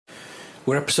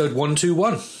We're episode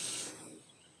 121.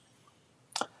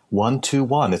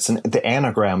 121. It's the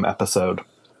anagram episode.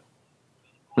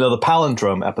 No, the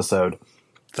palindrome episode.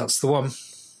 That's the one.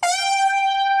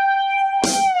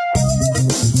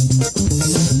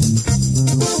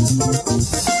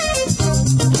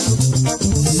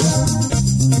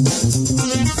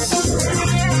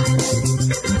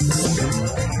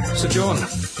 So, John,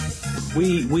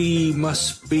 we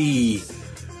must be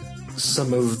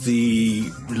some of the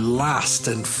last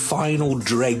and final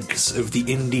dregs of the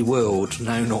indie world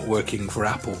now not working for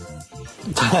Apple.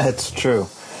 That's true.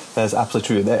 That's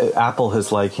absolutely true. Apple has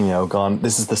gone,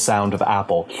 this is the sound of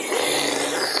Apple.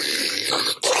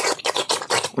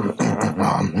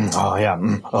 Oh, yeah.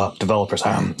 Developers.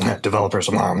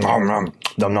 Num,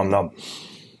 num, num.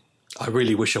 I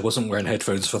really wish I wasn't wearing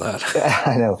headphones for that.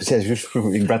 I know. You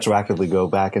can retroactively go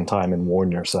back in time and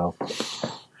warn yourself.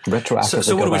 Retroactively.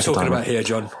 So what are we talking about here,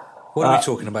 John? What are we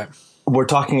talking about? We're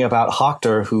talking about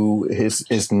Hoctor, who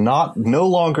is no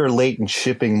longer late in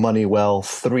shipping Moneywell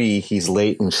 3. He's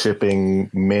late in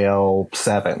shipping Mail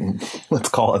 7. Let's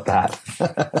call it that.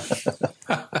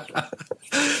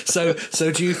 So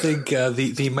do you think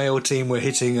the Mail team were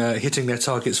hitting their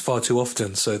targets far too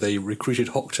often, so they recruited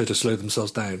Hoctor to slow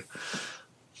themselves down?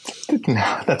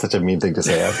 No, that's such a mean thing to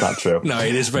say. That's not true. No,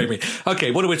 it is very mean. Okay,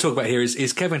 what we're talking about here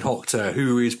is Kevin Hoctor,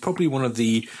 who is probably one of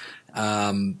the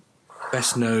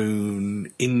best-known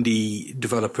indie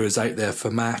developers out there for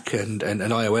Mac and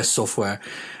iOS software.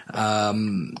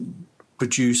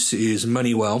 Produces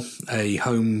Moneywell, a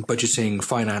home budgeting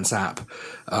finance app.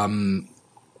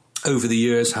 Over the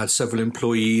years, had several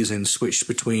employees and switched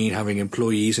between having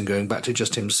employees and going back to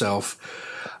just himself.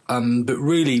 But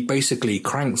really, basically,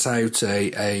 cranks out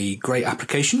a great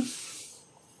application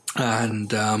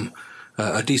and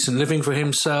a decent living for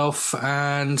himself.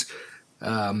 And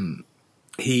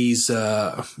he's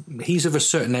of a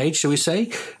certain age, shall we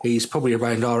say? He's probably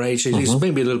around our age. He's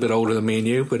maybe a little bit older than me and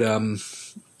you, but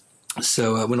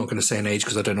so we're not going to say an age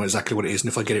because I don't know exactly what it is. And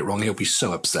if I get it wrong, he'll be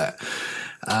so upset.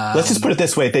 Let's just put it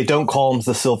this way: they don't call him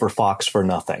the Silver Fox for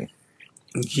nothing.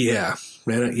 Yeah,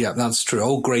 that's true.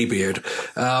 Old greybeard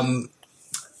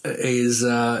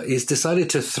is decided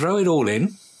to throw it all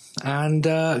in and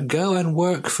go and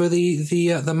work for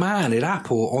the man at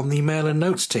Apple on the Mail and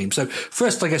Notes team. So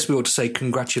first, I guess we ought to say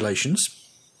congratulations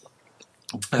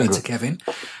to Kevin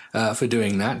for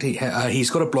doing that. He's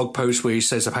got a blog post where he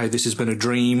says of how this has been a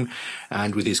dream,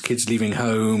 and with his kids leaving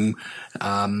home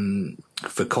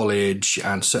for college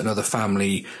and certain other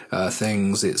family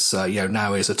things, it's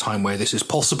now is a time where this is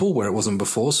possible, where it wasn't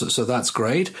before. So that's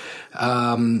great.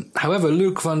 However,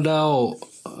 Luc Van Daal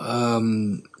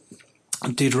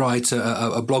did write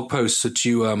a blog post that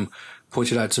you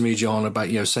pointed out to me, John, about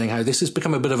saying how this has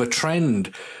become a bit of a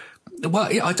trend. Well,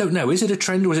 I don't know. Is it a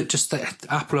trend, or is it just that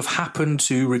Apple have happened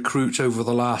to recruit over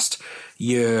the last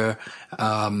year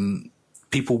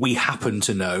people we happen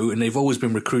to know, and they've always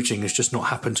been recruiting, it's just not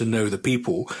happened to know the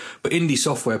people. But indie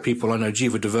software people, I know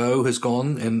Jiva DeVoe has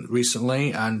gone in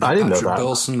recently, and Patrick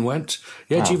Bilson went.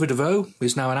 Yeah, wow. Jiva DeVoe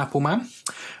is now an Apple man.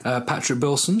 Patrick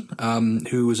Bilson,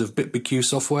 who was of BitBQ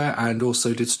Software and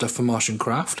also did stuff for Martian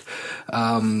Craft,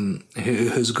 who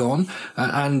has gone.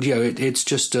 And it's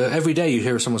just every day you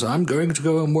hear someone say, "I'm going to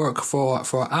go and work for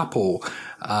Apple."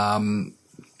 I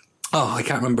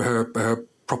can't remember her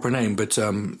proper name, but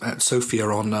at Sophia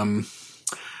on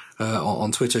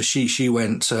Twitter, she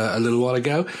went a little while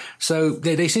ago. So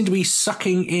they seem to be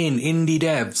sucking in indie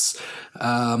devs,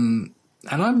 and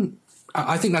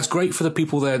I think that's great for the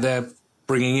people they're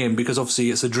bringing in, because obviously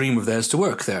it's a dream of theirs to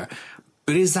work there.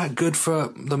 But is that good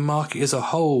for the market as a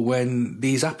whole when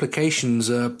these applications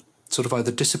are sort of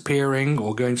either disappearing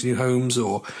or going to new homes,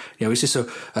 or is this a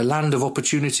land of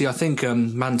opportunity? I think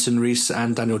Manton Rees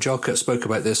and Daniel Jalkut spoke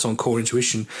about this on Core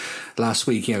Intuition last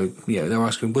week. They're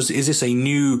asking, is this a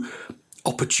new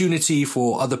opportunity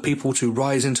for other people to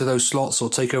rise into those slots or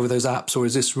take over those apps, or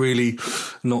is this really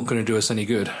not going to do us any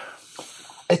good?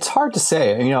 It's hard to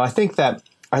say. I think that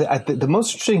the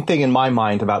most interesting thing in my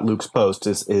mind about Luke's post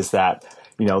is that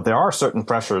there are certain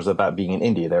pressures about being in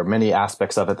indie. There are many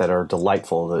aspects of it that are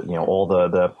delightful. That all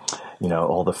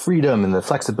the freedom and the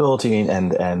flexibility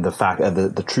and the fact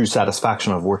the true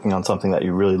satisfaction of working on something that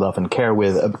you really love and care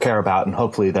about, and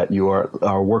hopefully that you are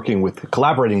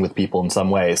collaborating with people in some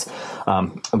ways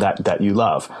that you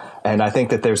love. And I think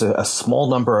that there's a small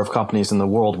number of companies in the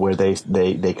world where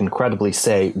they can credibly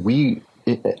say we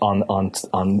on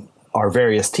our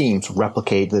various teams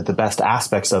replicate the best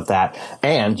aspects of that,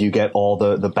 and you get all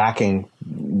the backing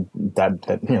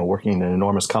that working in an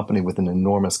enormous company with an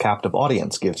enormous captive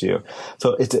audience gives you.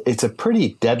 So it's a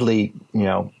pretty deadly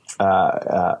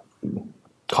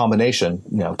combination,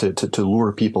 to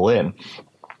lure people in.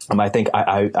 I think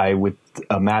I would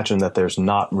imagine that there's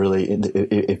not really,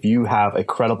 if you have a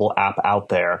credible app out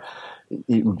there,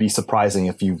 it would be surprising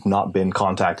if you've not been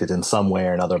contacted in some way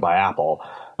or another by Apple.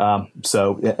 And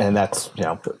that's,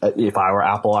 if I were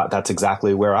Apple, that's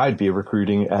exactly where I'd be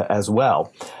recruiting as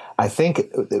well. I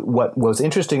think what was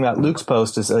interesting about Luke's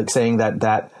post is saying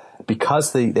that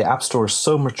because the App Store is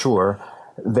so mature,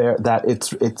 that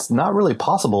it's not really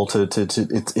possible to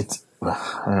it's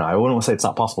I don't know. I wouldn't say it's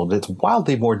not possible, but it's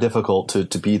wildly more difficult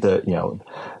to be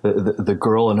the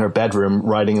girl in her bedroom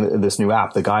writing this new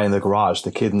app, the guy in the garage,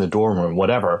 the kid in the dorm room,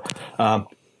 whatever.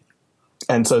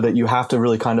 And so that you have to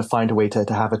really kind of find a way to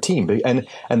have a team. And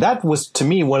that was, to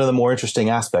me, one of the more interesting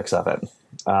aspects of it.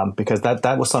 Because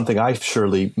that was something I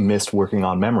surely missed working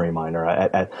on Memory Miner.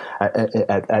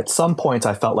 At some points,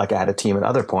 I felt like I had a team. At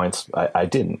other points, I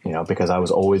didn't, because I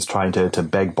was always trying to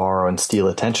beg, borrow, and steal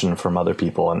attention from other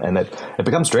people. And it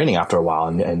becomes draining after a while.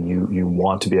 And you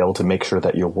want to be able to make sure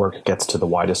that your work gets to the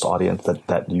widest audience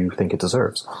that you think it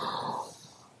deserves.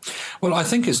 Well, I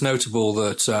think it's notable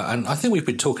that, and I think we've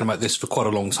been talking about this for quite a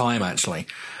long time, actually,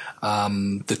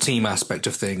 the team aspect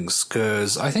of things,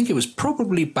 because I think it was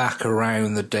probably back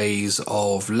around the days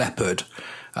of Leopard.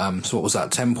 So what was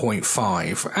that,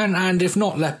 10.5? And if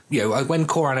not, when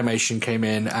Core Animation came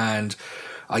in, and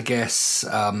I guess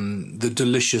the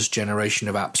Delicious generation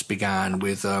of apps began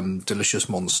with Delicious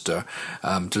Monster,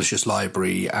 Delicious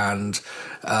Library, and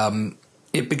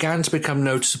it began to become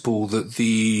noticeable that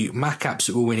the Mac apps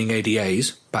that were winning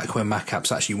ADAs, back when Mac apps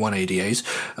actually won ADAs,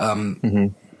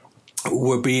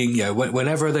 were being,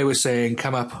 whenever they were saying,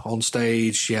 come up on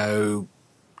stage,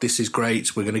 this is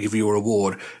great, we're going to give you a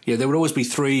reward, there would always be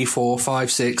 3, 4,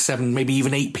 5, 6, 7, maybe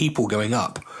even 8 people going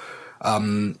up.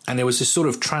 And there was this sort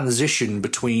of transition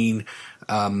between,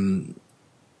 well,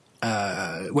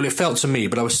 it felt to me,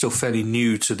 but I was still fairly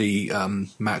new to the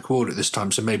Mac world at this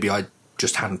time, so maybe I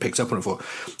just hadn't picked up on it before.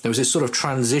 There was this sort of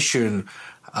transition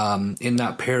in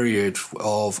that period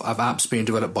of apps being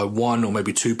developed by 1 or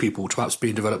maybe 2 people to apps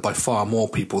being developed by far more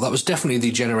people. That was definitely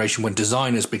the generation when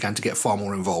designers began to get far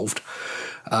more involved.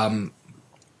 And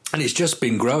it's just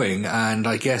been growing. And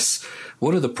I guess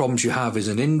one of the problems you have as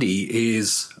an indie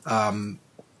is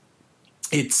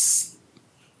it's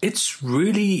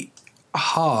really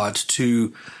hard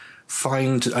to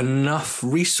find enough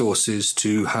resources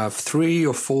to have 3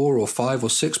 or 4 or 5 or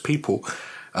 6 people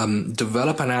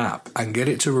develop an app and get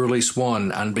it to release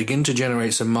 1 and begin to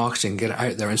generate some marketing, get it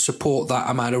out there and support that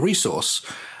amount of resource.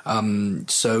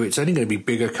 So it's only going to be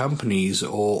bigger companies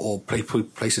or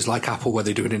places like Apple where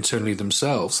they do it internally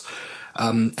themselves.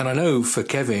 And I know for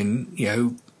Kevin,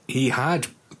 he had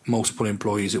multiple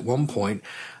employees at one point,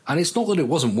 and it's not that it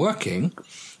wasn't working.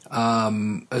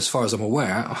 As far as I'm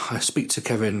aware, I speak to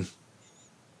Kevin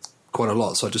quite a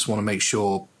lot, so I just want to make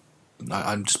sure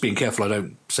I'm just being careful I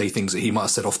don't say things that he might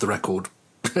have said off the record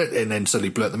and then suddenly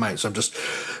blurt them out. So I'm just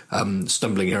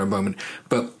stumbling here a moment.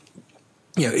 But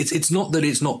it's not that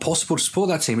it's not possible to support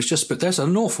that team. It's just, but there's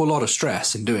an awful lot of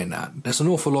stress in doing that. There's an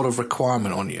awful lot of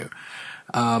requirement on you.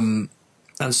 And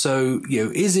so,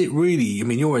 is it really, I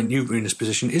mean, you're in this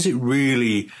position, is it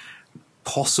really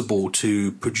possible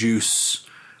to produce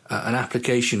an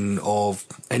application of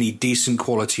any decent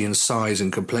quality and size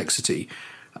and complexity,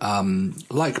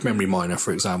 like Memory Miner,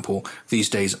 for example, these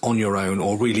days on your own,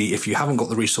 or really, if you haven't got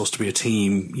the resource to be a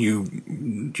team,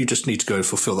 you just need to go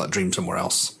fulfill that dream somewhere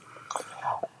else?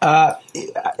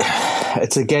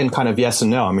 It's again kind of yes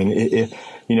and no. I mean,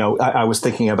 I was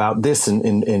thinking about this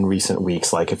in recent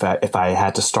weeks. Like if I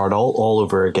had to start all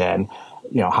over again,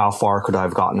 how far could I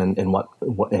have gotten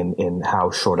in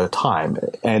how short a time?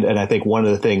 And I think one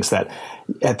of the things that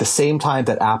at the same time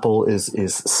that Apple is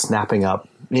snapping up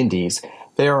indies,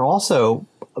 they are also,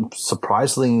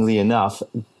 surprisingly enough,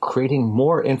 creating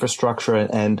more infrastructure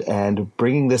and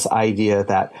bringing this idea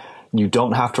that you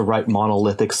don't have to write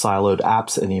monolithic siloed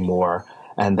apps anymore.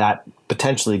 And that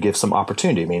potentially gives some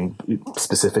opportunity. I mean,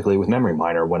 specifically with Memory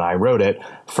Miner, when I wrote it,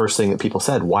 first thing that people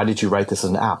said, why did you write this as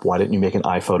an app? Why didn't you make an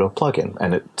iPhoto plugin?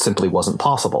 And it simply wasn't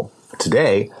possible.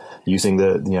 Today, using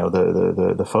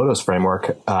the Photos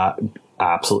framework,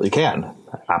 absolutely can.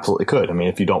 Absolutely could. I mean,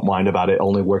 if you don't mind about it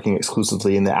only working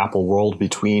exclusively in the Apple world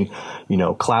between,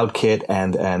 CloudKit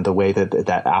and the way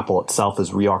that Apple itself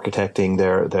is re-architecting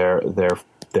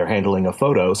their handling of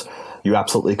photos, you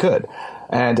absolutely could.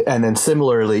 And then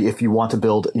similarly, if you want to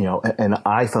build, an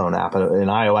iPhone app, an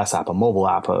iOS app, a mobile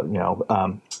app,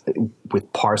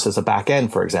 with Parse as a back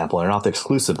end, for example, they're not the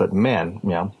exclusive, but man,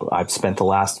 I've spent the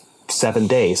last 7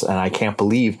 days, and I can't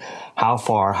believe how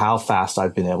fast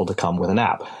I've been able to come with an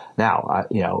app. Now,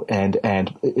 and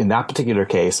in that particular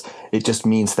case, it just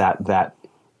means that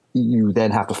you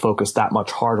then have to focus that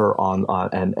much harder on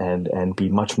and be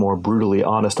much more brutally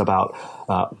honest about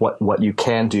what you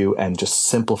can do, and just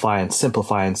simplify and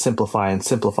simplify and simplify and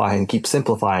simplify and keep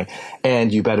simplifying.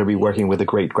 And you better be working with a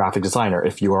great graphic designer.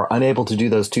 If you are unable to do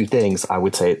those two things, I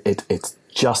would say it's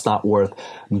just not worth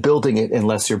building it,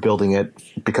 unless you're building it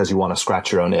because you want to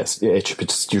scratch your own itch.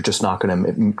 You're just not going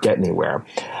to get anywhere.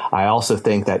 I also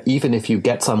think that even if you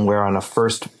get somewhere on a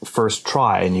first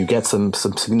try and you get some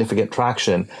significant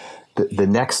traction, the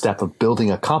next step of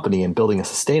building a company and building a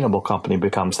sustainable company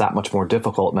becomes that much more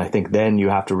difficult. And I think then you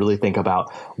have to really think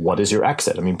about, what is your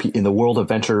exit? I mean, in the world of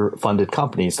venture funded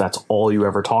companies, that's all you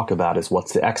ever talk about is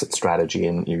what's the exit strategy.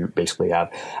 And you basically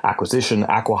have acquisition,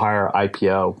 acqui-hire,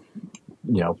 IPO,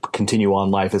 continue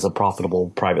on life as a profitable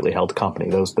privately held company.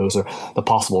 Those are the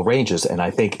possible ranges. And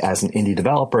I think as an indie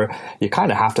developer, you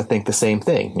kind of have to think the same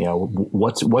thing.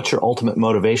 What's your ultimate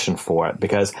motivation for it?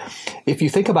 Because if you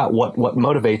think about what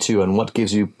motivates you and what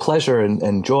gives you pleasure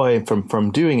and joy from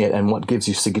doing it, and what gives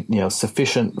you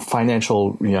sufficient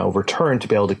financial return to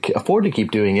be able to afford to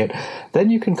keep doing it, then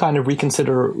you can kind of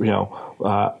reconsider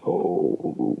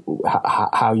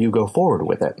how you go forward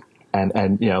with it.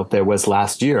 And there was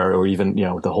last year, or even,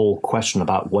 the whole question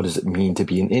about what does it mean to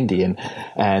be an indie?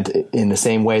 And in the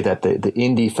same way that the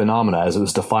indie phenomena, as it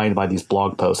was defined by these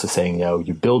blog posts, is saying,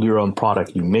 you build your own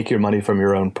product, you make your money from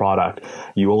your own product.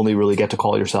 You only really get to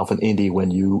call yourself an indie when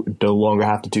you no longer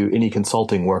have to do any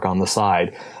consulting work on the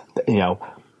side.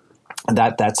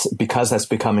 That's because that's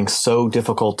becoming so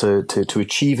difficult to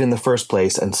achieve in the first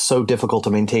place, and so difficult to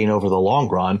maintain over the long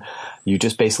run. You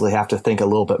just basically have to think a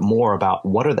little bit more about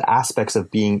what are the aspects of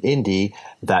being indie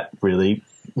that really,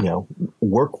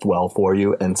 work well for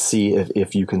you, and see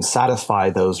if you can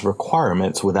satisfy those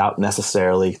requirements without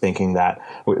necessarily thinking that,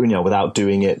 without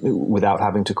doing it, without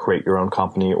having to create your own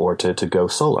company or to go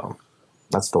solo.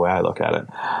 That's the way I look at it.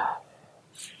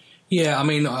 Yeah, I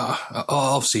mean,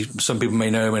 obviously, some people may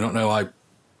know, may not know, I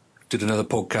did another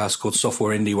podcast called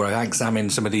Software Indie where I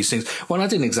examined some of these things. Well, I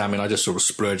didn't examine, I just sort of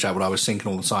splurged out what I was thinking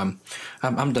all the time. I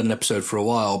haven't done an episode for a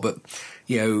while, but,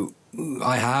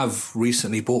 I have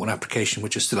recently bought an application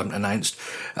which is still haven't announced.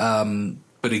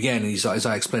 But again, as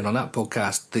I explained on that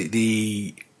podcast,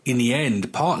 in the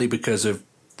end, partly because of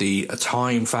the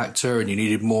time factor, and you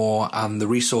needed more, and the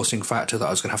resourcing factor that I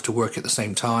was going to have to work at the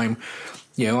same time,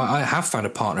 I have found a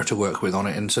partner to work with on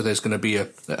it, and so there's going to be a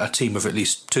team of at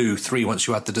least 2-3 once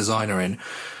you add the designer in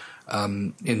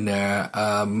there,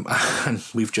 and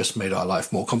we've just made our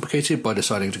life more complicated by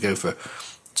deciding to go for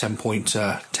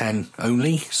 10.10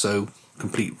 only, so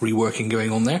complete reworking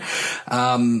going on there.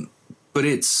 But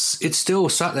it's still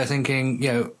sat there thinking,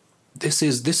 this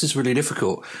is really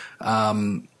difficult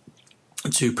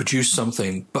to produce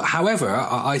something. But however,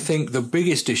 I think the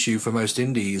biggest issue for most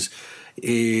indies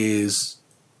is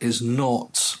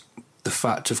not the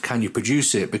fact of can you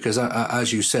produce it, because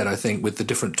as you said, I think with the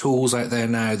different tools out there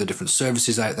now, the different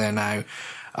services out there now,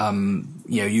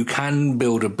 you can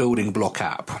build a building block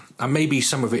app, and maybe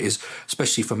some of it is,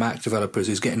 especially for Mac developers,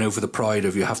 is getting over the pride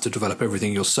of you have to develop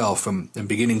everything yourself and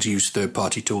beginning to use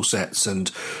third-party tool sets and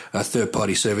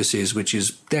third-party services, which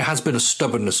is, there has been a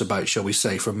stubbornness about, shall we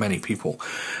say, from many people.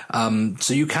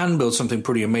 So you can build something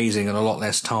pretty amazing in a lot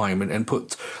less time and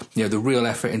put, the real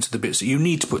effort into the bits that you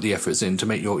need to put the efforts in to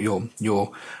make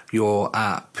your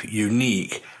app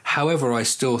unique. However, I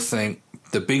still think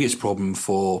the biggest problem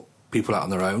for people out on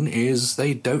their own is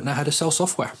they don't know how to sell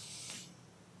software.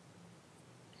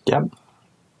 Yep.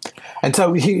 And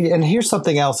so, here's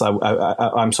something else.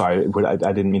 I'm sorry, I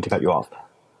didn't mean to cut you off.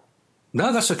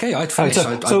 No, that's okay. I'd finished.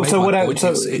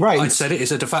 Right, I'd said it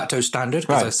is a de facto standard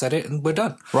because I said it and we're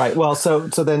done. Right. Well, so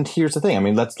then here's the thing. I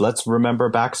mean, let's remember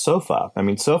back Sofa. I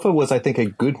mean, Sofa was, I think, a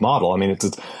good model. I mean,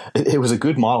 it was a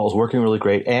good model. It was working really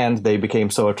great, and they became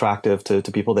so attractive to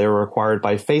people. They were acquired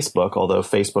by Facebook, although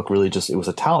Facebook really it was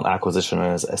a talent acquisition.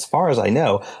 And as far as I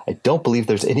know, I don't believe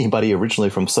there's anybody originally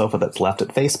from Sofa that's left at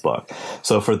Facebook.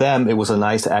 So for them, it was a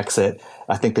nice exit.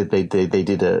 I think that they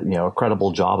did a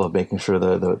credible job of making sure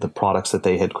the products that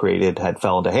they had created had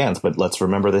fell into hands. But let's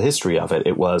remember the history of it.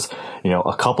 It was,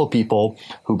 a couple people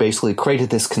who basically created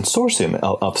this consortium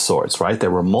of sorts, right?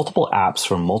 There were multiple apps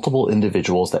from multiple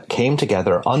individuals that came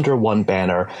together under one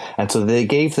banner. And so they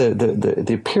gave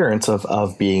the appearance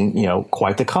of being,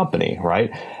 quite the company, right?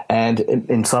 And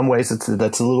in some ways,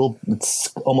 it's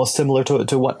almost similar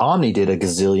to what Omni did a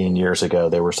gazillion years ago.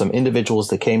 There were some individuals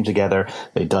that came together,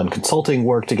 they'd done consulting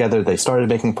work together, they started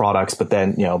making products, but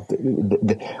then,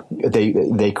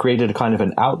 they created a kind of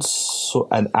an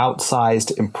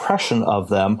outsized impression of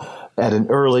them at an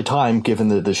early time,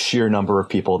 given the sheer number of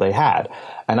people they had.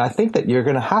 And I think that you're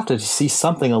going to have to see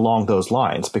something along those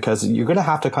lines, because you're going to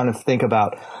have to kind of think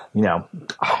about,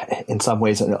 in some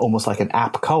ways, almost like an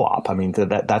app co-op. I mean,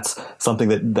 that's something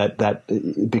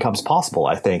that becomes possible.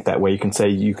 I think that way you can say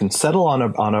you can settle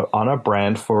on a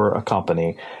brand for a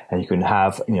company, and you can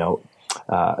have,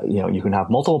 you can have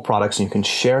multiple products, and you can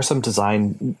share some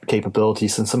design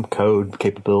capabilities and some code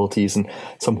capabilities and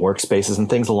some workspaces and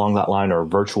things along that line, or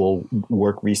virtual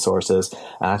work resources.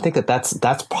 And I think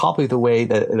that's probably the way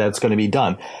that's going to be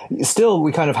done. Still,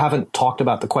 we kind of haven't talked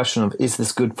about the question of, is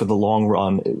this good for the long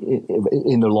run,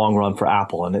 in the long run for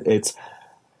Apple? And it's,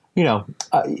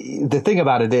 the thing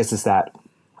about it is that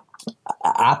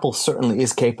Apple certainly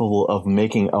is capable of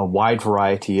making a wide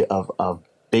variety of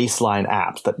baseline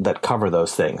apps that cover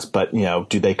those things. But,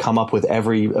 do they come up with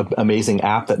every amazing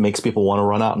app that makes people want to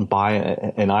run out and buy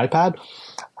an iPad?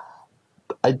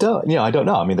 I don't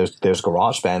know. I mean, there's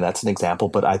GarageBand, that's an example,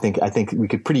 but I think we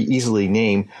could pretty easily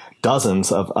name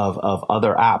dozens of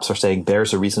other apps are saying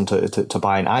there's a reason to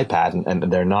buy an iPad, and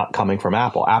they're not coming from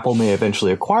Apple. Apple may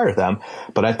eventually acquire them,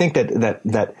 but I think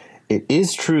that it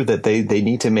is true that they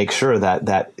need to make sure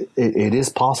that it is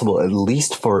possible, at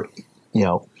least for,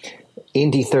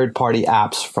 indie third-party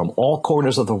apps from all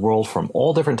corners of the world, from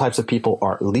all different types of people,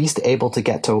 are at least able to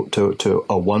get to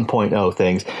a 1.0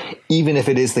 things, even if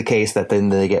it is the case that then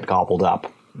they get gobbled up,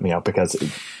 because...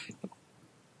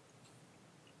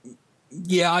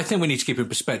 Yeah, I think we need to keep in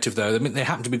perspective, though. I mean, they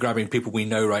happen to be grabbing people we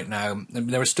know right now. I mean,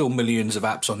 there are still millions of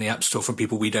apps on the App Store from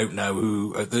people we don't know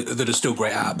who that are still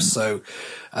great apps. So,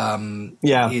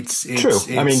 it's true.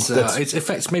 I mean, it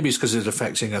affects. Maybe it's because it's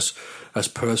affecting us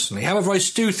personally. However, I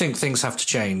do think things have to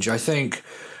change. I think,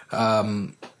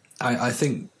 I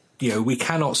think. We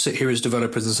cannot sit here as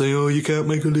developers and say, "Oh, you can't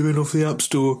make a living off the App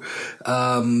Store."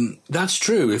 That's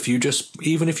true.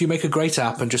 Even if you make a great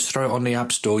app and just throw it on the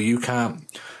App Store, you can't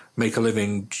make a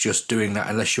living just doing that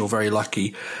unless you're very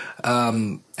lucky.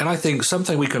 And I think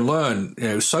something we can learn,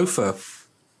 Sofa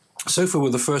were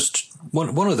the first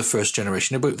one of the first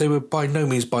generation, but they were by no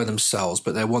means by themselves,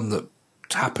 but they're one that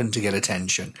happened to get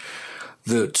attention,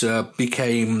 that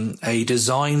became a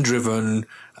design-driven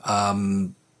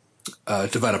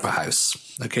developer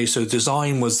house. Okay, so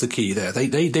design was the key there.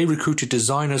 They recruited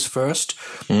designers first.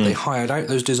 They hired out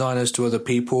those designers to other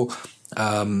people,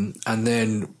 and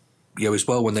then as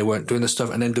well when they weren't doing the stuff,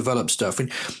 and then developed stuff.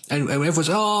 And everyone's,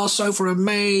 so for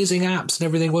amazing apps and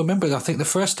everything. Well, remember, I think the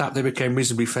first app they became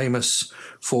reasonably famous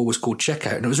for was called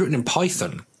Checkout, and it was written in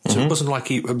Python. So it wasn't like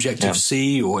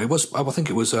Objective-C, or I think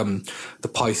it was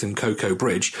the Python Cocoa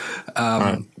Bridge,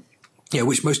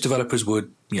 which most developers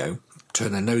would,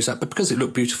 turn their nose at, but because it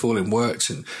looked beautiful and worked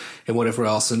and whatever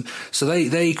else. And so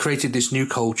they created this new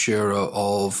culture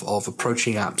of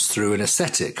approaching apps through an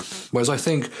aesthetic. Whereas I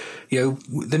think,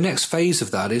 the next phase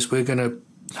of that is we're going to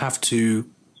have to,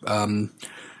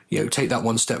 take that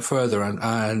one step further,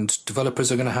 and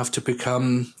developers are going to have to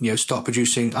become, start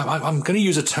producing. I'm going to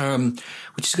use a term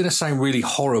which is going to sound really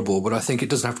horrible, but I think it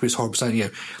doesn't have to be as horrible as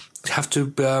have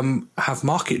to have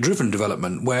market-driven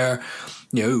development where,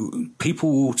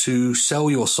 people to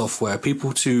sell your software,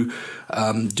 people to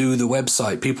do the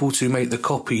website, people to make the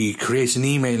copy, create an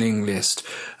emailing list,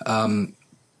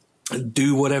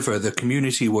 do whatever, the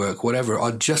community work, whatever,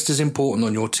 are just as important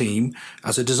on your team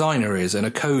as a designer is, and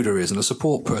a coder is, and a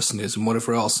support person is, and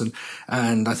whatever else.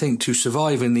 And I think to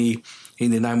survive in the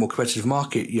now more competitive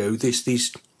market,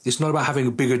 it's not about having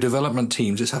bigger development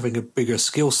teams, it's having a bigger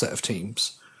skill set of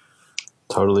teams.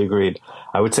 Totally agreed.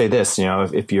 I would say this,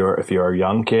 if you're a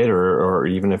young kid or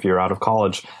even if you're out of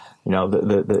college,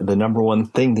 the number one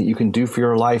thing that you can do for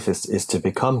your life is to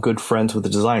become good friends with a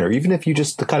designer. Even if you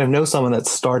just kind of know someone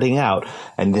that's starting out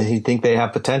and you think they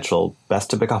have potential,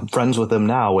 best to become friends with them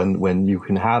now when you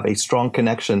can have a strong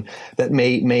connection that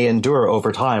may endure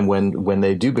over time when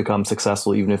they do become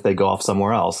successful, even if they go off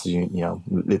somewhere else.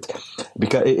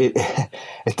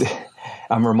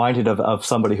 I'm reminded of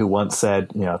somebody who once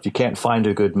said, if you can't find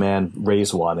a good man,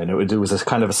 raise one. And it was a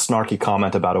kind of a snarky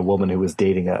comment about a woman who was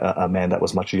dating a man that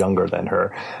was much younger than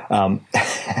her. And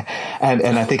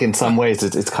I think in some ways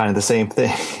it's kind of the same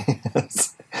thing.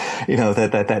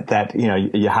 that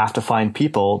you have to find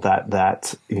people that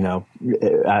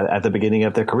at the beginning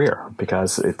of their career,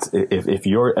 because if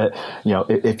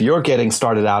you're getting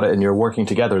started out and you're working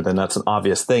together, then that's an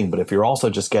obvious thing. But if you're also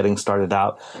just getting started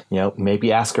out,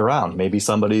 maybe ask around. Maybe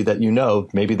somebody that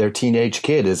maybe their teenage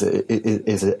kid is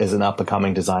an up and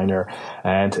coming designer,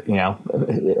 and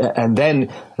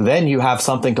then you have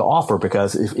something to offer,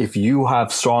 because if you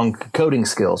have strong coding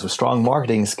skills or strong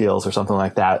marketing skills or something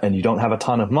like that, and you don't have a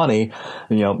ton of money,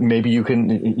 maybe you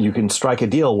can strike a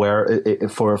deal where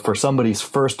for somebody's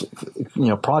first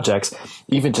projects,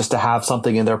 even just to have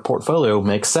something in their portfolio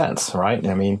makes sense, right?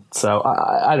 I mean, so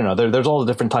I don't know. There's all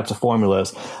the different types of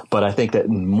formulas, but I think that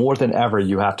more than ever,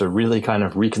 you have to really kind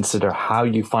of reconsider how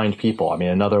you find people. I mean,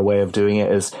 another way of doing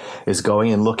it is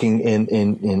going and looking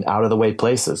in out of the way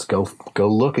places. Go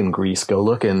look in Greece. Go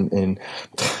look go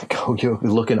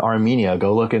look in Armenia.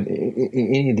 Go look in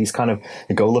any of these kind of.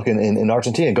 Go look in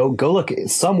Argentina. Go look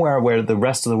somewhere where the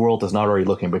rest of the world is not already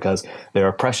looking, because there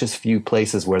are precious few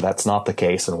places where that's not the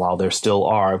case. And while there still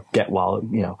are,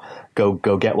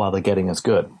 go get while the getting is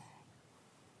good.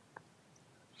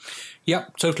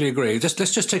 Yep, totally agree. Let's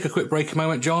just take a quick break a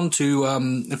moment, John, to,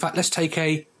 in fact, let's take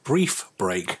a brief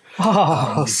break.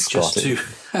 Just to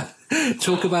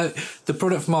talk about the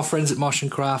product from our friends at Martian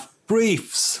Craft,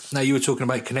 Briefs. Now, you were talking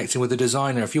about connecting with a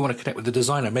designer. If you want to connect with a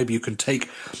designer, maybe you can take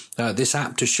this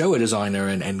app to show a designer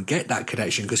and get that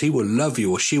connection, because he will love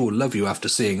you or she will love you after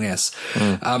seeing this.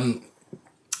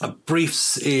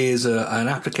 Briefs is an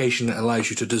application that allows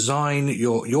you to design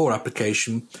your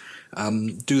application,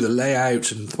 do the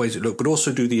layout and the ways it look, but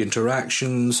also do the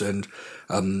interactions and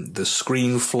the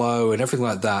screen flow and everything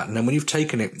like that. And then when you've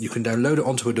taken it, you can download it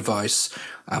onto a device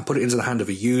and put it into the hand of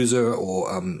a user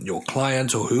or your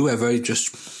client or whoever,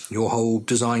 just your whole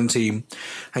design team,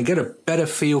 and get a better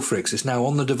feel for it, 'cause it's now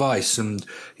on the device, and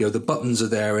the buttons are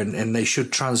there, and they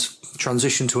should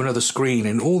transition to another screen,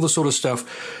 and all the sort of stuff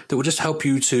that will just help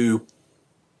you to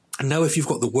know if you've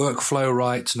got the workflow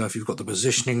right, to know if you've got the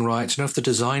positioning right, to know if the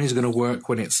design is going to work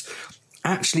when it's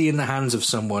actually in the hands of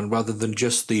someone rather than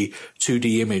just the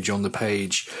 2D image on the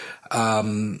page.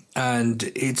 And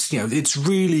it's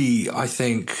really, I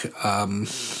think, I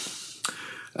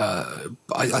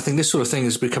think this sort of thing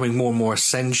is becoming more and more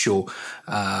essential,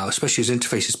 especially as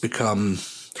interfaces become,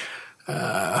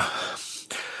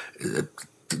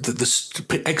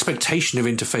 the expectation of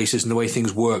interfaces and the way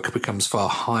things work becomes far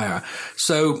higher.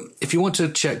 So if you want to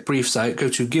check Briefs out, go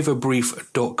to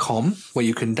giveabrief.com, where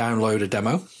you can download a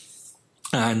demo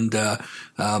and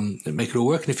make it all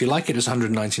work. And if you like it, it's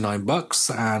 $199,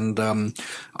 and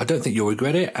I don't think you'll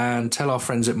regret it. And tell our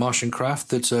friends at Martian Craft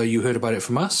that you heard about it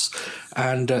from us,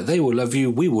 and they will love you,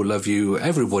 we will love you,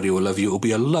 everybody will love you. It will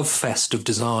be a love fest of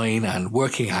design and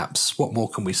working apps. What more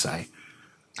can we say?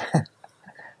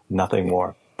 Nothing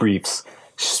more. Briefs.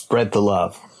 Spread the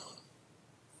love.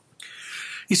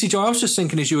 You see, Joe, I was just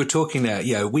thinking as you were talking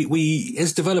there, we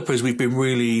as developers, we've been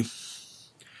really,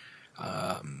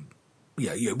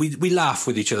 we laugh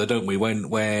with each other, don't we? When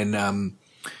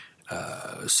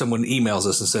someone emails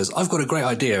us and says, I've got a great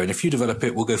idea, and if you develop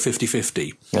it, we'll go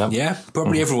 50-50. Yeah?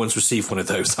 Probably everyone's received one of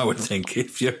those, I would think,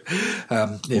 if you're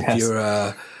an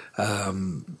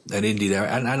indie there.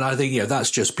 And I think,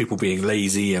 that's just people being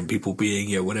lazy and people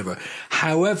being, whatever.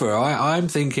 However, I'm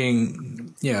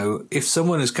thinking, if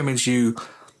someone is coming to you,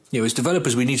 as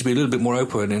developers, we need to be a little bit more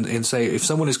open and say, if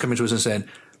someone is coming to us and saying,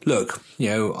 look,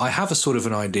 I have a sort of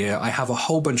an idea. I have a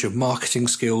whole bunch of marketing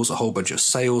skills, a whole bunch of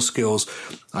sales skills.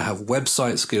 I have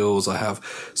website skills. I have,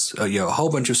 a whole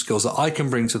bunch of skills that I can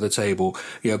bring to the table.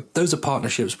 Those are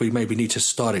partnerships we maybe need to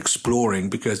start exploring,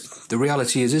 because the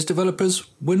reality is, as developers,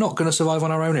 we're not going to survive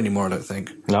on our own anymore, I don't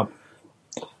think. Nope.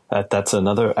 That's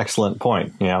another excellent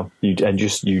point. You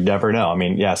never know. I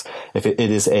mean, yes, if it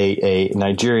is a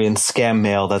Nigerian scam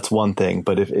mail, that's one thing,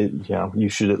 but if you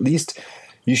should at least,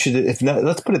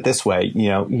 let's put it this way,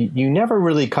 you never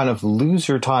really kind of lose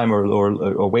your time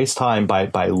or waste time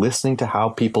by listening to how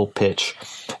people pitch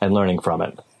and learning from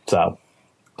it. So,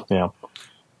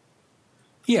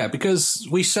 Yeah, because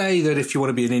we say that if you want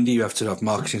to be an indie, you have to have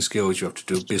marketing skills, you have to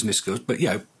do business skills, but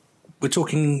we're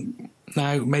talking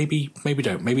now, maybe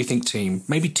don't. Maybe think team.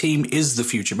 Maybe team is the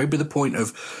future. Maybe the point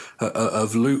of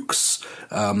Luke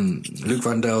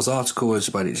Vandell's article is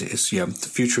about the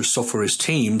future of software is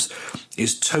teams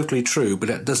is totally true, but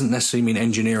that doesn't necessarily mean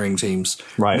engineering teams.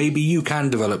 Right. Maybe you can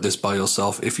develop this by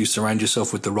yourself if you surround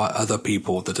yourself with the right other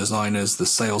people, the designers, the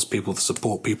sales people, the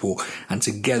support people, and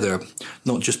together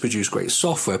not just produce great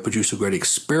software, produce a great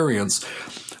experience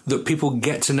that people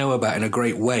get to know about in a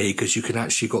great way, because you can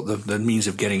actually got the means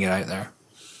of getting it out there.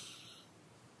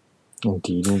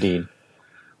 Indeed.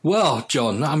 Well,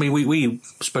 John, I mean, we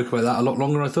spoke about that a lot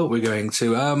longer than I thought we were going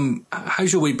to.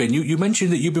 How's your week been? You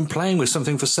mentioned that you've been playing with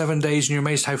something for 7 days and you're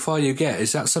amazed how far you get.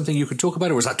 Is that something you could talk about,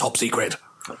 or is that top secret?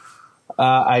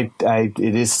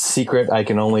 It is secret. I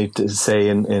can only say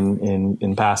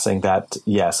in passing that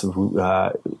yes,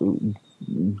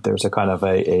 there's a kind of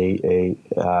a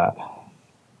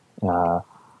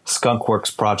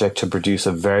skunkworks project to produce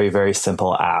a very, very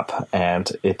simple app,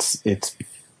 and it's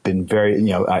been very,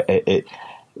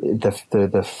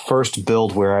 the first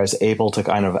build where I was able to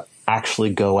kind of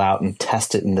actually go out and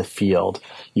test it in the field,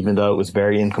 even though it was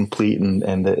very incomplete,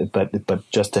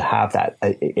 but just to have that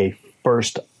a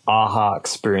first aha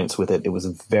experience with it, it was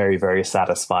very, very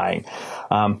satisfying.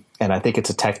 And I think it's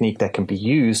a technique that can be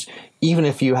used even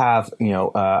if you have,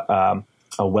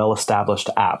 a well-established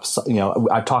app. So,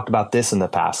 I've talked about this in the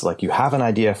past. Like, you have an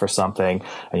idea for something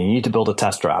and you need to build a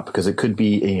tester app because it could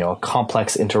be, a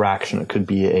complex interaction. It could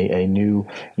be a new,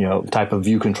 type of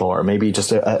view controller, maybe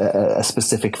just a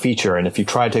specific feature. And if you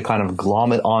try to kind of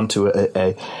glom it onto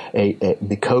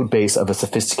the code base of a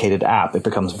sophisticated app, it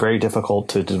becomes very difficult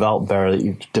to develop,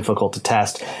 very difficult to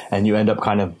test. And you end up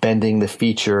kind of bending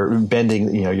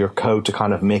your code to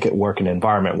kind of make it work in an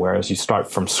environment. Whereas you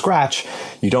start from scratch,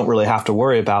 you don't really have to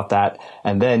worry about that,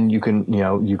 and then you can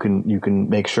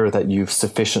make sure that you've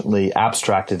sufficiently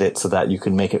abstracted it so that you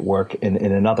can make it work in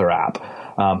another app.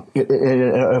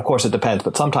 Of course, it depends,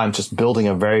 but sometimes just building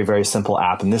a very, very simple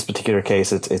app. In this particular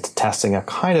case, it's testing a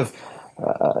kind of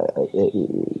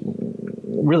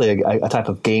really a type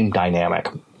of game dynamic.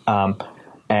 And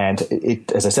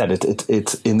as I said,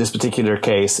 it's in this particular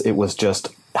case, it was just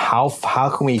how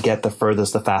can we get the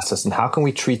furthest, the fastest, and how can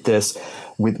we treat this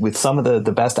with some of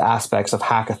the best aspects of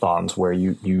hackathons, where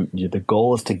the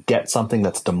goal is to get something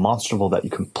that's demonstrable, that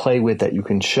you can play with, that you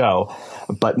can show,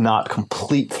 but not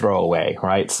complete throwaway,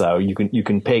 right? So you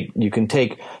can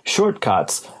take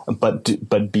shortcuts,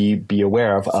 but be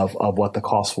aware of what the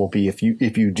cost will be if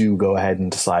you do go ahead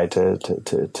and decide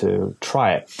to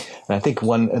try it. And I think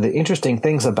one of the interesting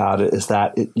things about it is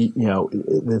that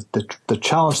the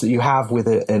challenge that you have with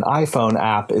an iPhone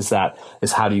app is how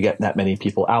do you get that many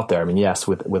people out there? I mean, yes,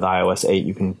 with iOS 8,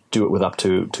 you can do it with up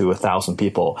to 1,000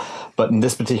 people. But in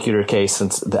this particular case,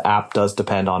 since the app does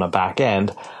depend on a back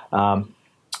end, having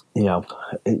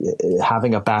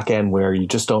a back end where you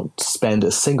just don't spend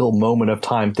a single moment of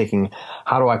time thinking,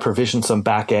 how do I provision some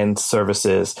back end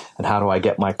services and how do I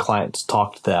get my clients to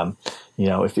talk to them?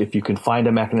 If you can find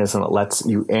a mechanism that lets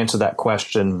you answer that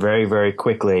question very, very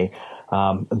quickly,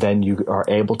 then you are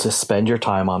able to spend your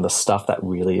time on the stuff that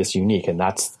really is unique. And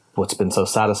that's what's been so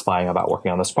satisfying about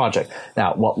working on this project.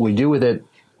 Now, what we do with it,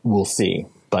 we'll see.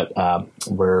 But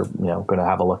we're going to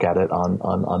have a look at it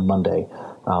on Monday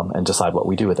and decide what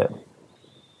we do with it.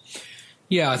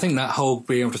 Yeah, I think that whole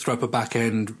being able to throw up a back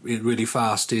end really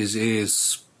fast is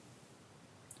it's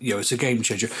a game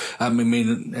changer. I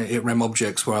mean, at Rem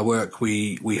Objects, where I work,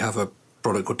 we have a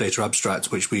product called Data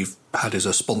Abstract, which we've had as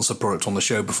a sponsor product on the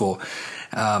show before.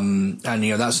 And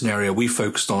that's an area we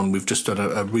focused on. We've just done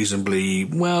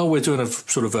we're doing a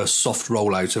sort of a soft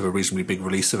rollout of a reasonably big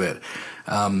release of it.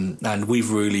 And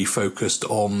we've really focused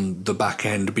on the back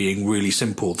end being really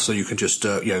simple. So you can just,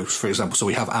 for example, so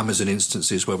we have Amazon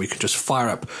instances where we can just fire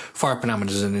up an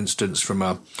Amazon instance from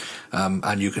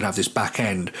and you can have this back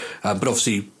end. But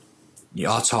obviously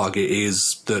our target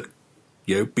is that,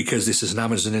 because this is an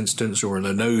Amazon instance or a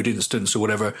Node instance or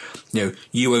whatever,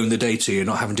 you own the data. You're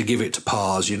not having to give it to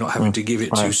Pars. You're not having to give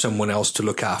it to someone else to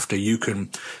look after. You can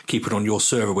keep it on your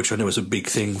server, which I know is a big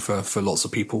thing for lots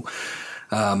of people,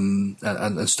 and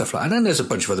stuff like that. And then there's a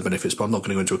bunch of other benefits, but I'm not going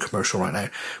to go into a commercial right now.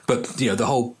 But, the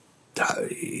whole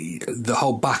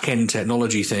back end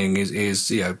technology thing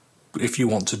is if you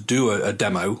want to do a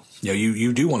demo,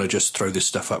 you do want to just throw this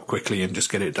stuff up quickly and just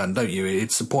get it done, don't you?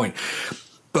 It's the point.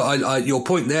 But your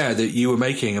point there that you were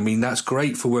making, I mean, that's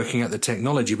great for working out the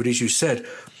technology. But as you said,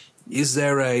 is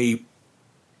there a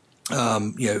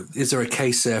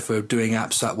case there for doing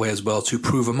apps that way as well to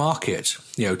prove a market?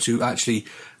 To actually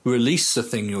release the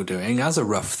thing you're doing as a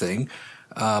rough thing,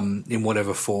 in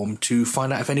whatever form, to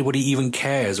find out if anybody even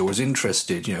cares or is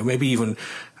interested. Maybe even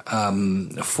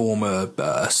form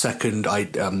a second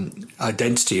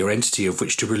identity or entity of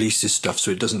which to release this stuff, so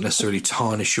it doesn't necessarily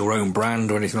tarnish your own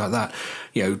brand or anything like that.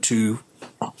 To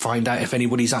find out if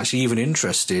anybody's actually even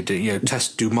interested.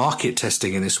 Do market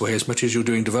testing in this way as much as you're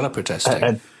doing developer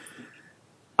testing.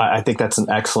 I think that's an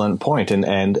excellent point,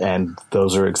 and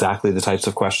those are exactly the types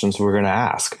of questions we're going to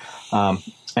ask.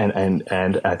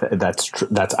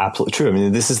 That's absolutely true. I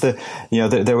mean, this is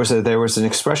there was an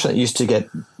expression that used to get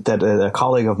that a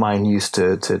colleague of mine used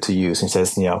to use. He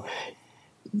says,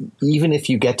 even if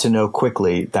you get to know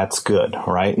quickly, that's good,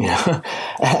 right?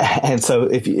 And so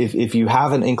if you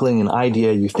have an inkling, an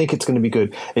idea, you think it's going to be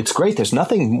good, it's great. There's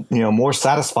nothing, more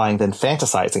satisfying than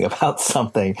fantasizing about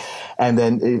something. And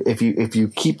then if you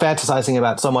keep fantasizing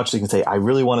about so much, you can say, I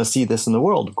really want to see this in the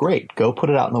world. Great. Go put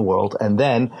it out in the world and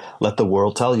then let the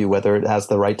world tell you whether it has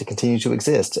the right to continue to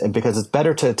exist. And because it's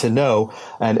better to know.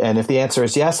 And if the answer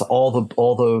is yes, all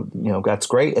the, that's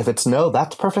great. If it's no,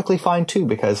 that's perfectly fine too,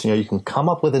 because, you can come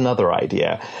up with another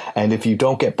idea. And if you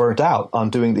don't get burnt out on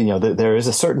doing, there is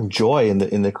a certain joy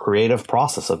in the creative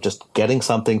process of just getting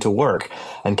something to work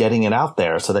and getting it out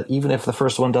there, so that even if the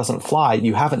first one doesn't fly,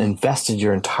 you haven't invested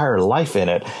your entire life in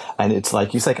it. And it's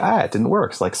like, you say, it didn't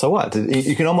work. It's like, so what?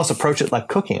 You can almost approach it like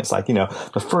cooking. It's like,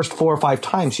 the first 4 or 5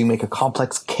 times you make a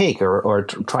complex cake or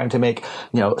trying to make,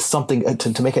 something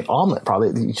to make an omelet,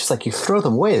 probably you just you throw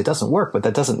them away. It doesn't work, but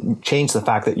that doesn't change the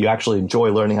fact that you actually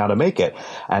enjoy learning how to make it.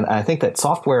 And I think that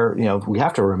software, we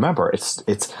have to remember it's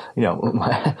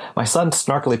my son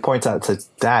snarkily points out, says,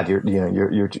 Dad,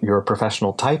 you're a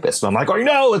professional typist. And I'm like,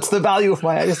 no, it's the value of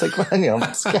my, it's like,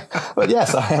 but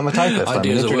yes, I am a typist.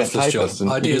 Ideas I'm an are internet worthless, typist. John.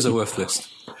 Ideas are worthless.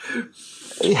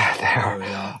 Yeah, they are.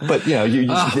 But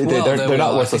they're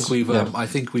not worthless. I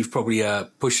think we've probably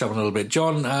pushed up a little bit.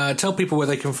 John, tell people where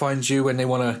they can find you when they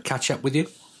want to catch up with you.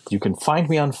 You can find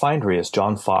me on Findery as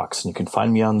John Fox, and you can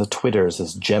find me on the Twitters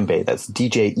as Djembe. That's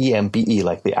DJEMBE,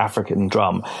 like the African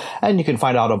drum. And you can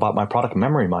find out about my product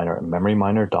Memory Miner at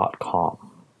memoryminer.com.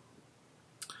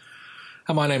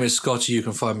 And my name is Scotty. You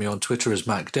can find me on Twitter as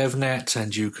MacDevNet,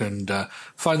 and you can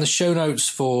find the show notes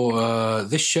for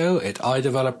this show at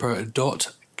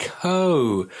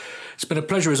iDeveloper.co. It's been a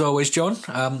pleasure as always, John.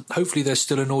 Hopefully there's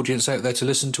still an audience out there to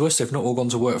listen to us. They've not all gone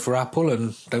to work for Apple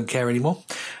and don't care anymore.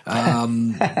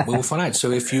 We'll find out.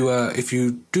 So if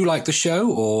you do like the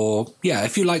show,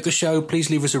 if you like the show,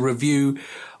 please leave us a review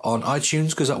on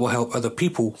iTunes, because that will help other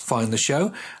people find the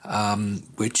show,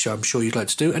 which I'm sure you'd like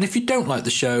to do. And if you don't like the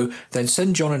show, then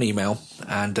send John an email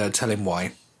and tell him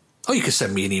why. Oh, you can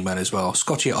send me an email as well,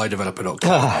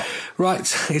 scotty@iDeveloper.com.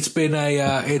 Right, it's been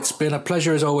a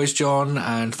pleasure as always, John,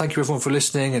 and thank you everyone for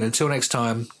listening. And until next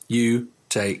time, you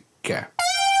take care.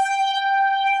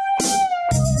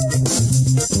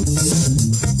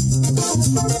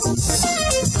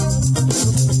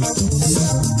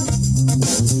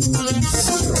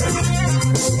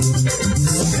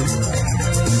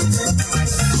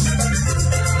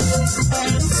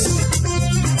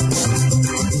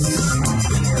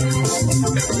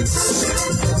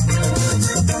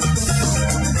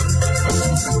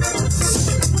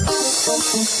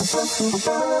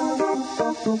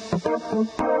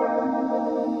 Thank you.